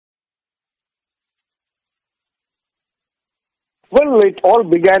Well, it all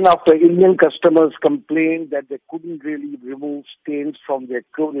began after Indian customers complained that they couldn't really remove stains from their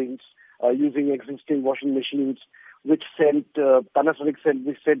clothing using existing washing machines, which Panasonic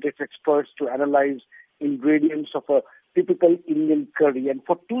sent its experts to analyze ingredients of a typical Indian curry. And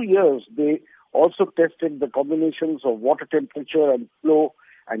for 2 years, they also tested the combinations of water temperature and flow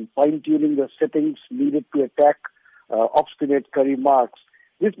and fine-tuning the settings needed to attack obstinate curry marks.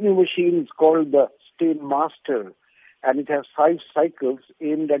 This new machine is called the Stain Master, and it has 5 cycles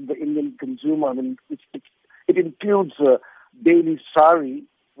aimed at the Indian consumer. I mean, it includes daily sari,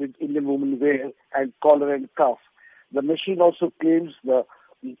 with Indian women wear, and collar and cuff. The machine also claims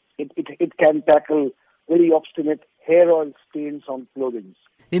it can tackle very obstinate hair oil stains on clothing.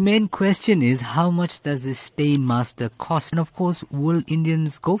 The main question is, how much does this Stain Master cost? And of course, will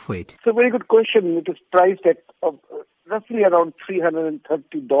Indians go for it? It's a very good question. It is priced at roughly around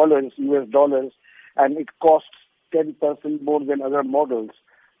 $330 US dollars, and it costs 10% more than other models.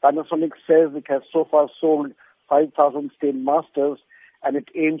 Panasonic says it has so far sold 5,000 Stain Masters, and it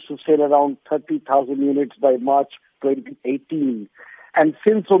aims to sell around 30,000 units by March 2018. And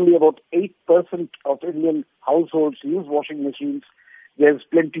since only about 8% of Indian households use washing machines, there's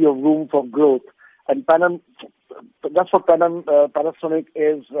plenty of room for growth. And that's what Panasonic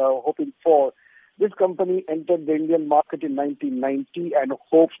is hoping for. This company entered the Indian market in 1990 and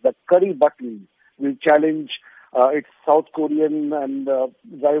hopes that curry button will challenge its South Korean and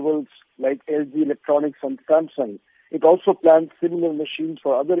rivals like LG Electronics and Samsung. It also plans similar machines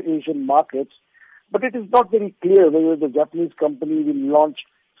for other Asian markets, but it is not very clear whether the Japanese company will launch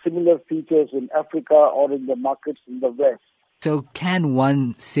similar features in Africa or in the markets in the West. So can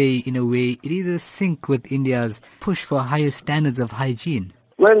one say, in a way, it is a sync with India's push for higher standards of hygiene?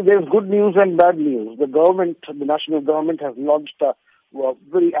 Well, there's good news and bad news. The national government has launched a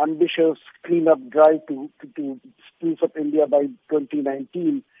very ambitious clean-up drive to spruce up India by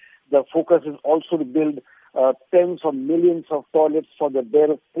 2019. The focus is also to build tens of millions of toilets for the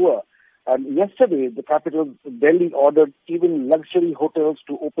bare poor. And yesterday, the capital, Delhi, ordered even luxury hotels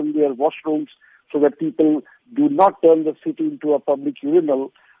to open their washrooms so that people do not turn the city into a public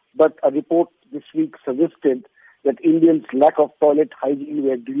urinal. But a report this week suggested that Indians' lack of toilet hygiene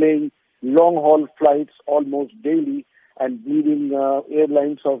were delaying long-haul flights almost daily and bleeding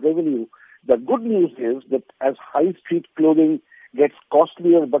airlines of revenue. The good news is that as high-street clothing gets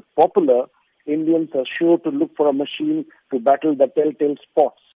costlier but popular, Indians are sure to look for a machine to battle the telltale spots.